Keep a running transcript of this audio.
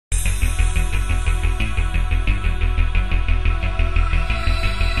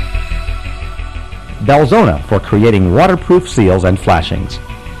Belzona for creating waterproof seals and flashings.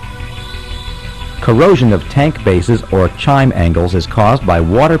 Corrosion of tank bases or chime angles is caused by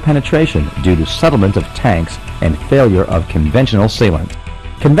water penetration due to settlement of tanks and failure of conventional sealant.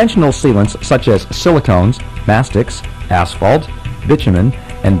 Conventional sealants such as silicones, mastics, asphalt, bitumen,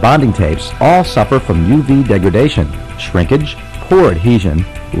 and bonding tapes all suffer from UV degradation, shrinkage, poor adhesion,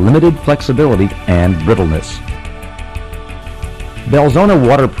 limited flexibility, and brittleness. Belzona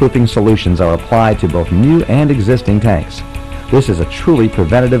waterproofing solutions are applied to both new and existing tanks. This is a truly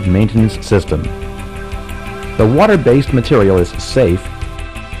preventative maintenance system. The water-based material is safe,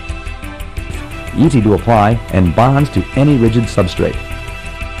 easy to apply, and bonds to any rigid substrate.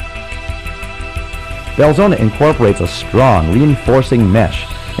 Belzona incorporates a strong reinforcing mesh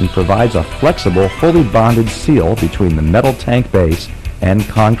and provides a flexible, fully bonded seal between the metal tank base and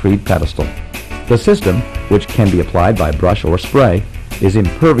concrete pedestal. The system, which can be applied by brush or spray, is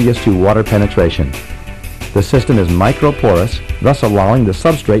impervious to water penetration. The system is microporous, thus allowing the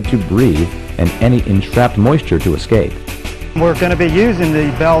substrate to breathe and any entrapped moisture to escape. We're going to be using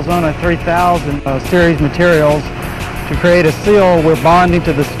the Belzona 3000 series materials to create a seal. We're bonding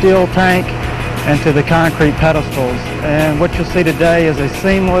to the steel tank and to the concrete pedestals. And what you'll see today is a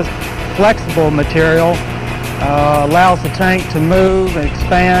seamless, flexible material, allows the tank to move and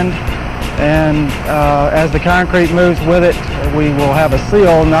expand, and as the concrete moves with it, we will have a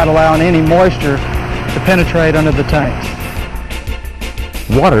seal not allowing any moisture to penetrate under the tanks.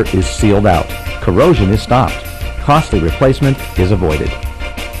 Water is sealed out, corrosion is stopped, costly replacement is avoided.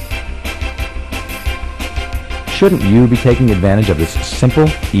 Shouldn't you be taking advantage of this simple,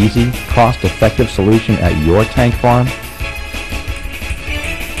 easy, cost-effective solution at your tank farm?